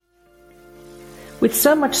With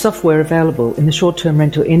so much software available in the short-term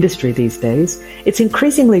rental industry these days, it's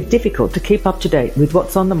increasingly difficult to keep up to date with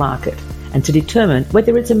what's on the market and to determine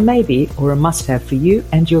whether it's a maybe or a must-have for you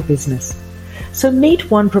and your business. So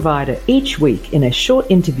meet one provider each week in a short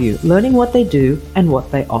interview, learning what they do and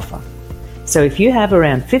what they offer. So if you have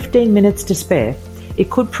around 15 minutes to spare,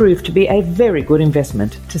 it could prove to be a very good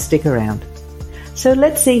investment to stick around. So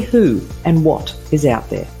let's see who and what is out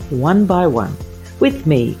there, one by one, with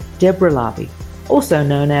me, Deborah Larby, also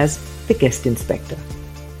known as the Guest Inspector.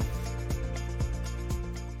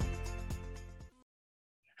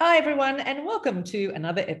 Hi everyone, and welcome to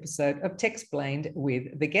another episode of Techsplained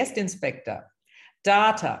with the Guest Inspector.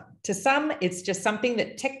 Data. To some, it's just something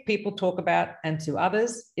that tech people talk about, and to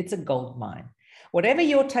others, it's a goldmine. Whatever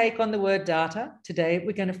your take on the word data, today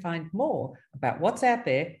we're going to find more about what's out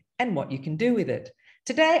there and what you can do with it.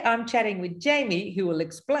 Today, I'm chatting with Jamie, who will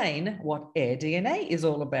explain what Airdna is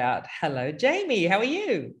all about. Hello, Jamie. How are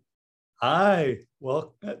you? Hi.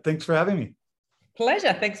 Well, thanks for having me.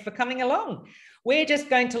 Pleasure. Thanks for coming along. We're just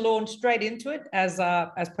going to launch straight into it as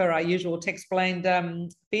per our usual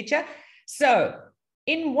Techsplained feature. So,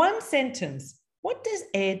 in one sentence, what does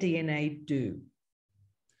Airdna do?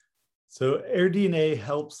 So, Airdna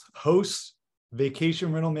helps hosts,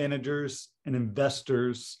 vacation rental managers, and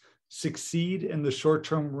investors succeed in the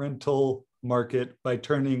short-term rental market by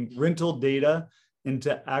turning rental data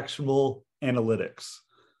into actionable analytics.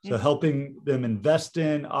 So helping them invest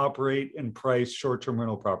in, operate, and price short-term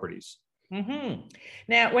rental properties. Mm-hmm.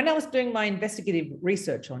 Now, when I was doing my investigative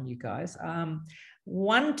research on you guys,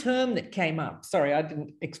 one term that came up, sorry, I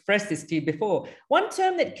didn't express this to you before. One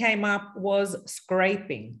term that came up was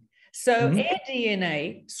scraping. So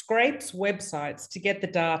Airdna scrapes websites to get the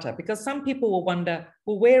data, because some people will wonder,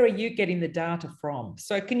 well, where are you getting the data from?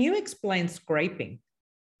 So can you explain scraping?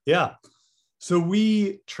 Yeah. So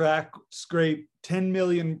we scrape 10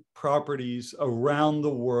 million properties around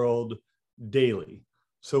the world daily.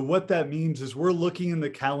 So what that means is we're looking in the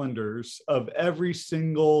calendars of every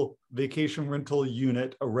single vacation rental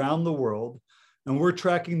unit around the world, and we're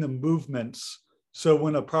tracking the movements. So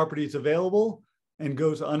when a property is available and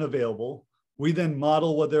goes unavailable, we then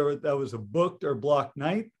model whether that was a booked or blocked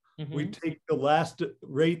night. We take the last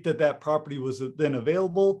rate that property was then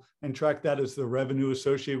available and track that as the revenue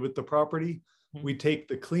associated with the property. We take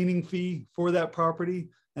the cleaning fee for that property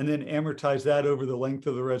and then amortize that over the length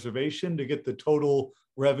of the reservation to get the total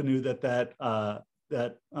revenue that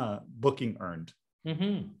booking earned.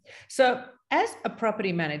 So as a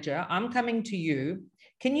property manager, I'm coming to you.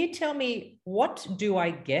 Can you tell me, what do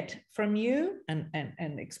I get from you, and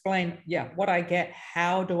explain, what I get,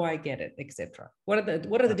 how do I get it, etc. What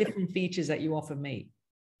are the different features that you offer me?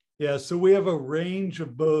 Yeah, so we have a range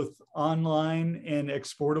of both online and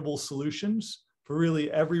exportable solutions for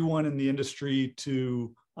really everyone in the industry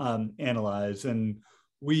to analyze. And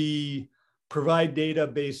we provide data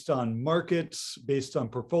based on markets, based on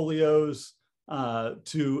portfolios,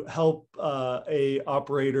 to help a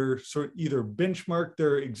operator sort of either benchmark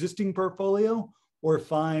their existing portfolio or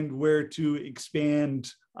find where to expand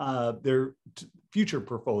their future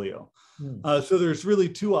portfolio. So there's really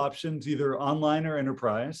two options, either online or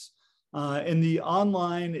enterprise. And the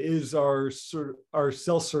online is our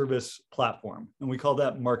self-service platform, and we call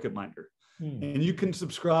that Market Minder. And you can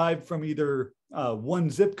subscribe from either one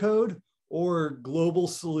zip code or global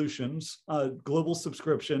solutions, global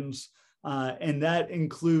subscriptions. And that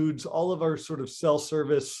includes all of our sort of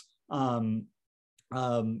self-service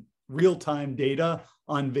real-time data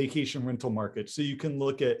on vacation rental markets. So you can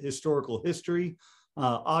look at historical history,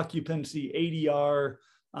 occupancy, ADR,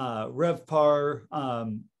 RevPAR,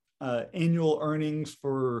 annual earnings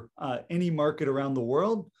for any market around the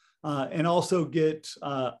world, and also get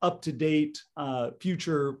up-to-date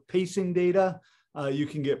future pacing data. You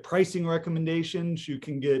can get pricing recommendations. You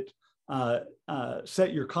can get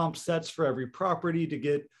set your comp sets for every property to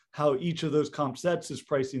get how each of those comp sets is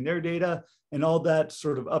pricing their data, and all that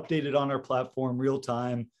sort of updated on our platform real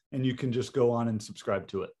time, and you can just go on and subscribe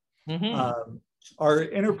to it. Our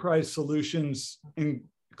enterprise solutions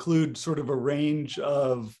include sort of a range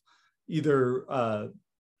of either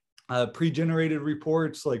pre-generated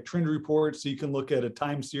reports like trend reports, so you can look at a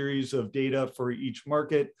time series of data for each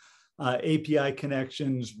market, API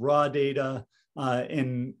connections, raw data,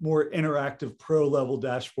 and more interactive pro level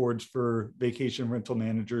dashboards for vacation rental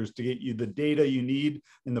managers to get you the data you need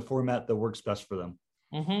in the format that works best for them.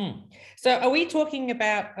 So are we talking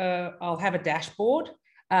about, I'll have a dashboard.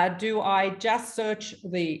 Do I just search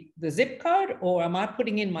the zip code, or am I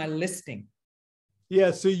putting in my listing?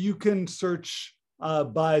 Yeah, so you can search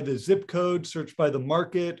by the zip code, search by the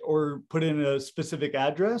market, or put in a specific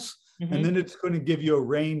address. And then it's going to give you a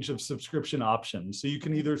range of subscription options. So you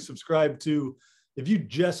can either subscribe to, if you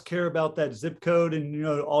just care about that zip code and you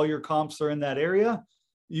know all your comps are in that area,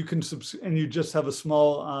 you can and you just have a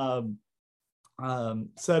small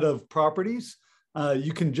set of properties,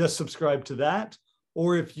 you can just subscribe to that.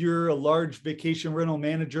 Or if you're a large vacation rental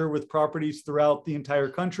manager with properties throughout the entire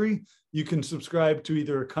country, you can subscribe to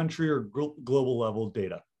either a country or global level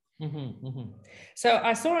data. So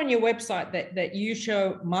I saw on your website that you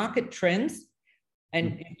show market trends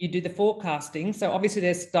and you do the forecasting. So obviously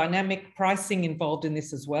there's dynamic pricing involved in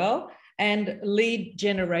this as well, and lead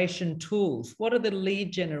generation tools. What are the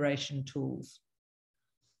lead generation tools?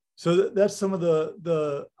 So that's some of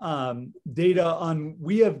the data on,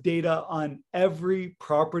 we have data on every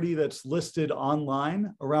property that's listed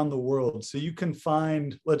online around the world. So you can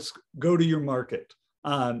find, let's go to your market,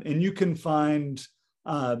 and you can find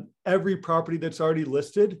every property that's already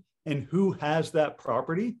listed and who has that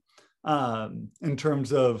property in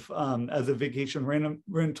terms of as a vacation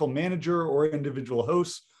rental manager or individual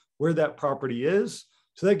host, where that property is.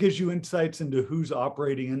 So that gives you insights into who's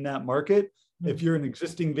operating in that market. If you're an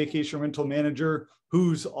existing vacation rental manager,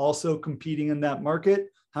 who's also competing in that market,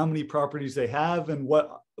 how many properties they have, and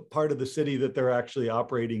what part of the city that they're actually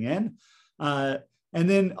operating in. And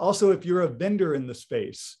then also if you're a vendor in the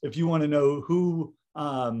space, if you want to know who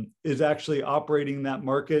is actually operating in that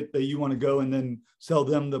market that you want to go and then sell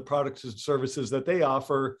them the products and services that they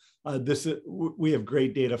offer, we have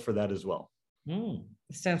great data for that as well.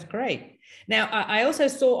 Sounds great. Now, I also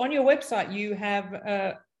saw on your website you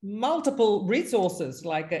have multiple resources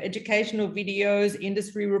like educational videos,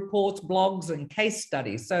 industry reports, blogs, and case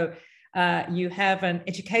studies. So you have an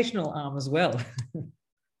educational arm as well.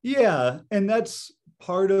 Yeah, and that's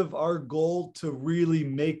part of our goal to really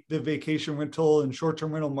make the vacation rental and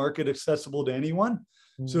short-term rental market accessible to anyone.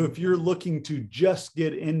 So if you're looking to just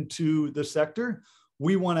get into the sector,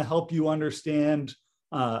 we want to help you understand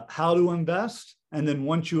how to invest. And then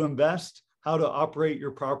once you invest, how to operate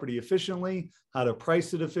your property efficiently, how to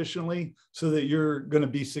price it efficiently, so that you're going to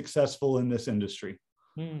be successful in this industry.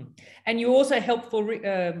 And you also help for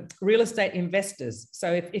real estate investors.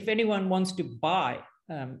 So if anyone wants to buy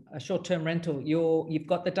a short-term rental, you've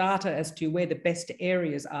got the data as to where the best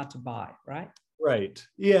areas are to buy, right? Right.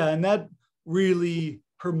 Yeah, and that really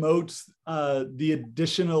promotes the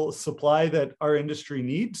additional supply that our industry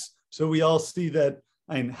needs. So we all see that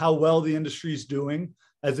and how well the industry is doing.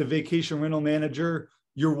 As a vacation rental manager,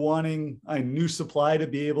 you're wanting a new supply to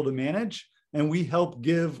be able to manage, and we help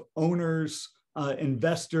give owners,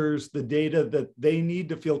 investors the data that they need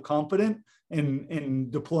to feel confident in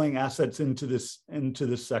deploying assets into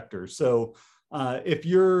this sector. So if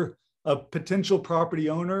you're a potential property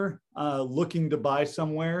owner looking to buy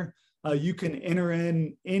somewhere, you can enter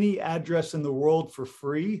in any address in the world for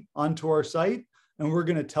free onto our site, and we're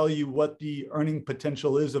going to tell you what the earning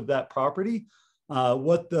potential is of that property,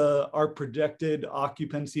 what our projected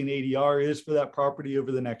occupancy and ADR is for that property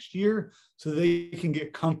over the next year, so they can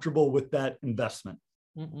get comfortable with that investment.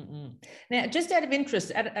 Now, just out of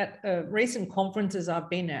interest, at recent conferences I've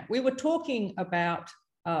been at, we were talking about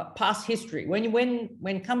past history.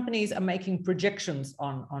 When companies are making projections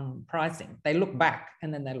on pricing, they look back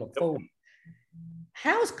and then they look forward.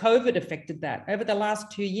 How has COVID affected that over the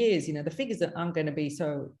last 2 years? You know, the figures that aren't going to be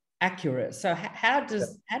so accurate. So how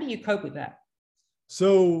do you cope with that?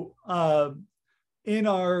 So in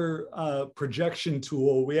our projection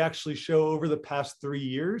tool, we actually show over the past 3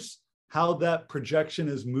 years how that projection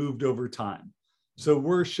has moved over time. So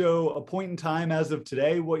we'll show a point in time as of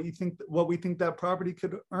today, what we think that property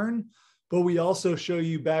could earn, but we also show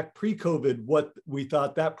you back pre-COVID what we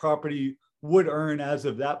thought that property would earn as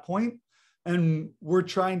of that point. And we're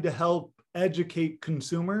trying to help educate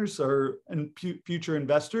consumers and future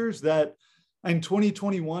investors that in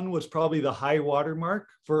 2021 was probably the high watermark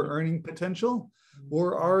for earning potential.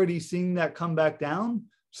 We're already seeing that come back down.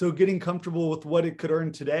 So getting comfortable with what it could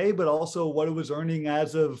earn today, but also what it was earning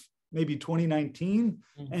as of maybe 2019.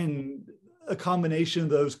 And a combination of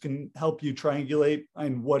those can help you triangulate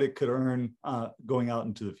on what it could earn going out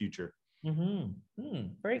into the future.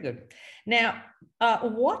 Very good. Now,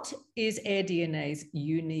 what is AirDNA's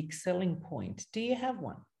unique selling point? Do you have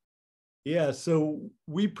one? Yeah, so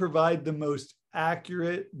we provide the most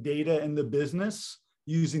accurate data in the business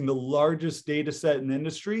using the largest data set in the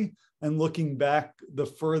industry and looking back the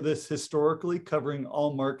furthest historically, covering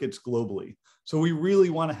all markets globally. So we really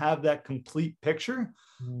want to have that complete picture.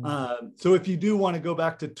 So if you do want to go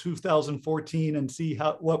back to 2014 and see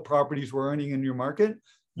what properties were earning in your market,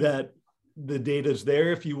 that the data is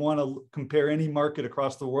there. If you want to compare any market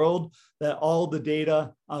across the world, that all the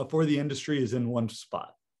data for the industry is in one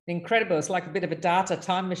spot. Incredible. It's like a bit of a data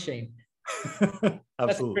time machine.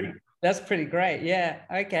 Absolutely. That's pretty great. Yeah.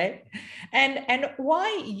 Okay. And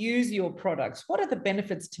why use your products? What are the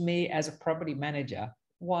benefits to me as a property manager?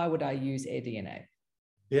 Why would I use Airdna?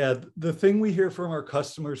 Yeah, the thing we hear from our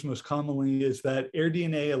customers most commonly is that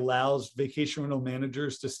Airdna allows vacation rental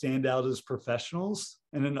managers to stand out as professionals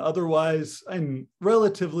in an otherwise and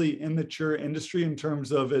relatively immature industry in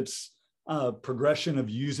terms of its progression of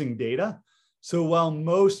using data. So while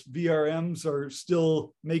most VRMs are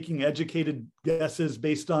still making educated guesses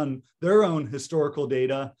based on their own historical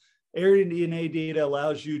data, Airdna data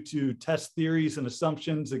allows you to test theories and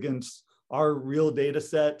assumptions against our real data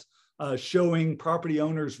set, showing property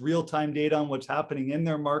owners real-time data on what's happening in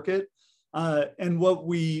their market. And what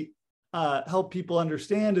we help people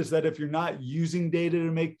understand is that if you're not using data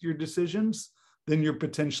to make your decisions, then you're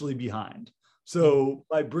potentially behind. So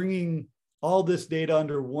by bringing all this data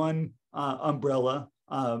under one umbrella,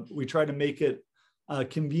 we try to make it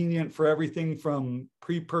convenient for everything from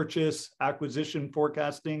pre-purchase, acquisition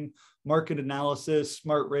forecasting, market analysis,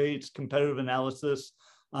 smart rates, competitive analysis,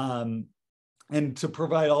 and to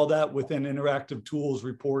provide all that within interactive tools,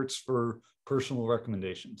 reports for personal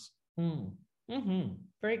recommendations.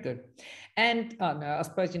 Very good. And no, I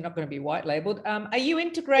suppose you're not going to be white labeled. Are you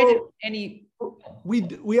integrated any?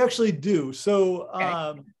 We actually do. So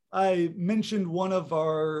Okay. I mentioned one of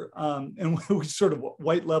our, and we sort of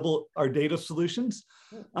white label our data solutions.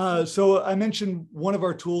 So I mentioned one of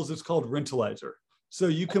our tools is called Rentalizer. So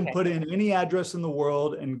you can put in any address in the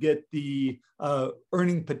world and get the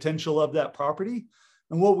earning potential of that property.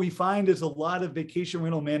 And what we find is a lot of vacation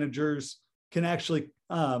rental managers can actually,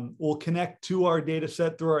 will connect to our data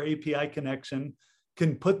set through our API connection,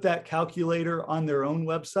 can put that calculator on their own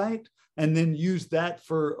website, and then use that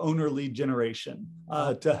for owner lead generation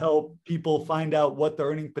to help people find out what the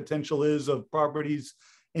earning potential is of properties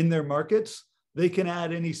in their markets. They can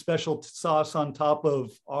add any special sauce on top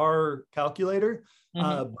of our calculator,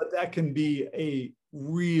 but that can be a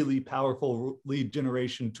really powerful lead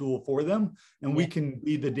generation tool for them. And we can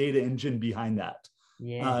be the data engine behind that.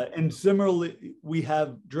 And similarly, we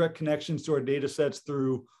have direct connections to our data sets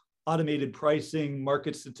through automated pricing,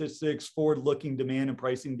 market statistics, forward-looking demand and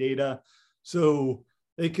pricing data. So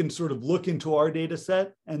they can sort of look into our data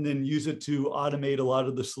set and then use it to automate a lot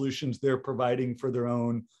of the solutions they're providing for their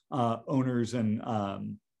own owners and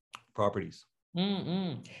properties.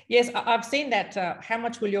 Yes, I've seen that. How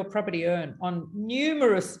much will your property earn on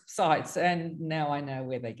numerous sites? And now I know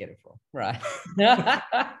where they get it from. Right.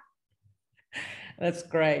 That's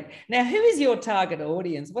great. Now, who is your target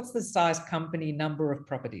audience? What's the size company, number of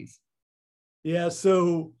properties? Yeah,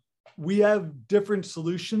 so we have different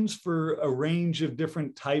solutions for a range of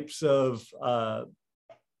different types of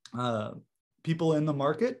people in the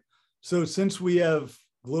market. So since we have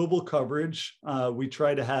global coverage, we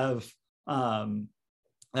try to have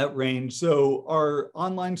that range. So our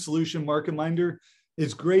online solution, MarketMinder,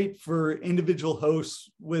 is great for individual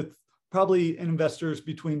hosts with probably investors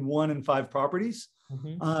between 1 and 5 properties.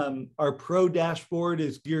 Our pro dashboard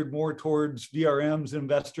is geared more towards VRMs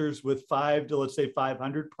investors with 5 to, let's say,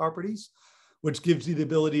 500 properties, which gives you the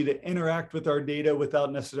ability to interact with our data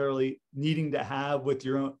without necessarily needing to have with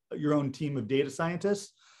your own team of data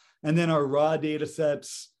scientists. And then our raw data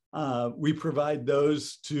sets, we provide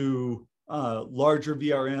those to larger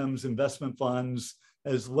VRMs, investment funds,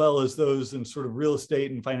 as well as those in sort of real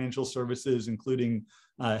estate and financial services, including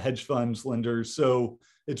hedge funds, lenders. So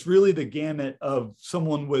it's really the gamut of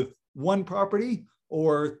someone with 1 property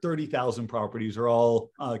or 30,000 properties are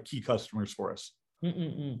all key customers for us.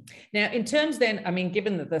 Now, in terms then, I mean,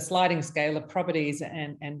 given the sliding scale of properties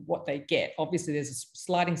and what they get, obviously there's a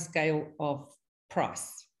sliding scale of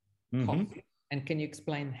price. And can you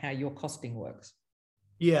explain how your costing works?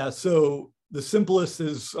 Yeah, so the simplest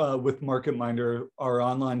is with MarketMinder, our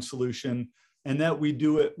online solution, and that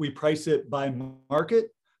we price it by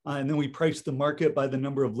market, and then we price the market by the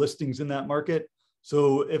number of listings in that market.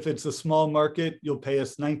 So if it's a small market, you'll pay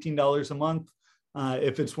us $19 a month.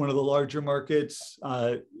 If it's one of the larger markets,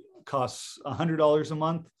 it costs $100 a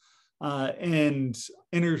month. And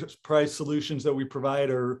enterprise solutions that we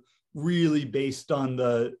provide are really based on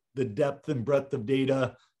the depth and breadth of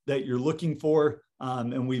data that you're looking for.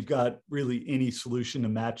 And we've got really any solution to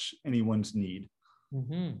match anyone's need.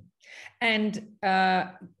 And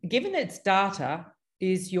given its data,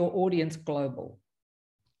 is your audience global?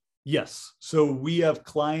 Yes. So we have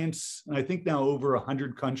clients, and I think now over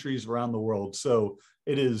 100 countries around the world. So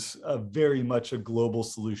it is very much a global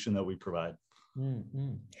solution that we provide.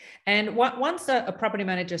 Mm-hmm. And once a property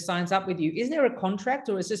manager signs up with you, is there a contract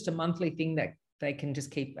or is it just a monthly thing that they can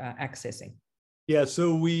just keep accessing? Yeah,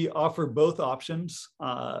 so we offer both options,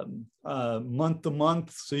 month to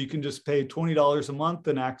month. So you can just pay $20 a month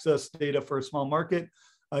and access data for a small market.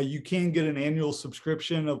 You can get an annual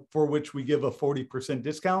subscription for which we give a 40%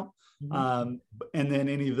 discount. Mm-hmm. And then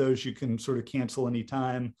any of those you can sort of cancel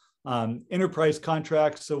anytime. Enterprise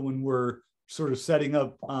contracts, so when we're sort of setting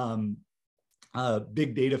up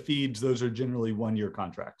big data feeds, those are generally 1-year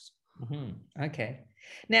contracts. Mm-hmm. Okay.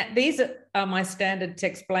 Now, these are my standard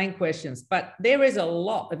Techsplained questions, but there is a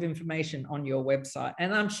lot of information on your website,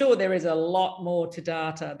 and I'm sure there is a lot more to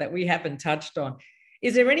data that we haven't touched on.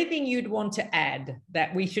 Is there anything you'd want to add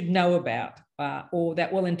that we should know about or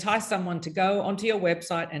that will entice someone to go onto your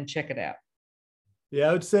website and check it out? Yeah,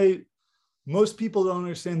 I would say most people don't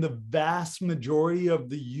understand the vast majority of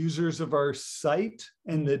the users of our site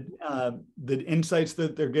and the insights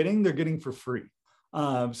that they're getting for free.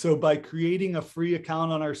 So by creating a free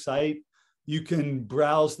account on our site, you can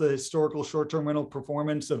browse the historical short-term rental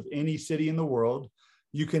performance of any city in the world.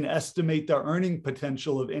 You can estimate the earning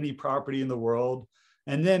potential of any property in the world,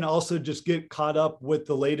 and then also just get caught up with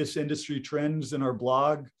the latest industry trends in our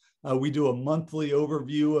blog. We do a monthly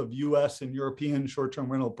overview of US and European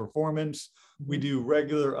short-term rental performance. We do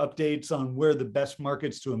regular updates on where the best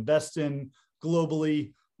markets to invest in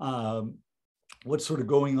globally, what's sort of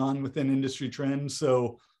going on within industry trends.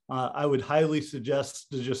 So I would highly suggest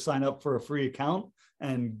to just sign up for a free account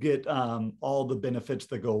and get all the benefits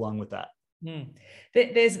that go along with that.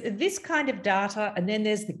 There's this kind of data, and then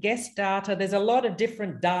there's the guest data. There's a lot of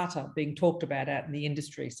different data being talked about out in the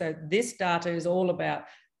industry. So this data is all about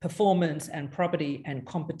performance and property and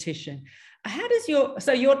competition. How does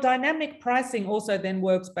your dynamic pricing also then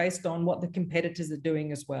works based on what the competitors are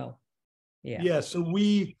doing as well? Yeah. So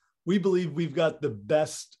we believe we've got the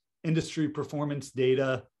best industry performance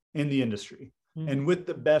data in the industry. And with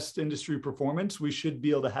the best industry performance, we should be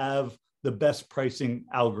able to have the best pricing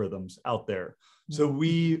algorithms out there. So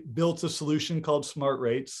we built a solution called Smart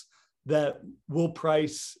Rates that will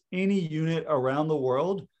price any unit around the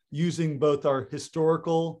world using both our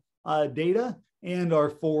historical data and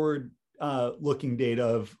our forward-looking data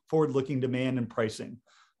of forward-looking demand and pricing.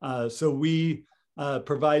 So we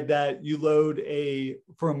provide that. You load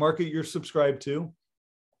for a market you're subscribed to,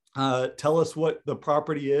 tell us what the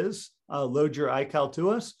property is, load your iCal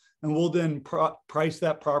to us, and we'll then price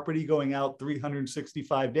that property going out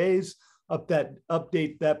 365 days,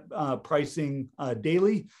 update that pricing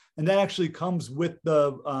daily. And that actually comes with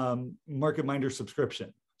the Market Minder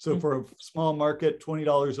subscription. So for a small market,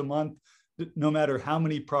 $20 a month, no matter how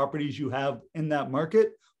many properties you have in that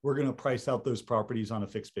market, we're going to price out those properties on a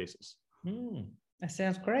fixed basis. That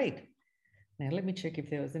sounds great. Now, let me check if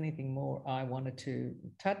there was anything more I wanted to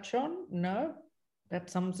touch on. No, that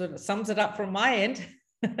sums it up from my end.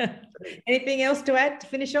 Anything else to add to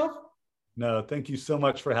finish off? No, thank you so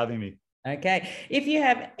much for having me. Okay. If you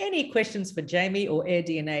have any questions for Jamie or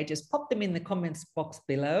Airdna, just pop them in the comments box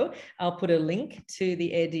below. I'll put a link to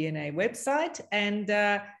the Airdna website. And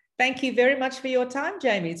thank you very much for your time,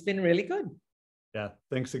 Jamie. It's been really good. Yeah,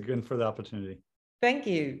 thanks again for the opportunity. Thank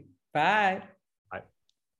you. Bye.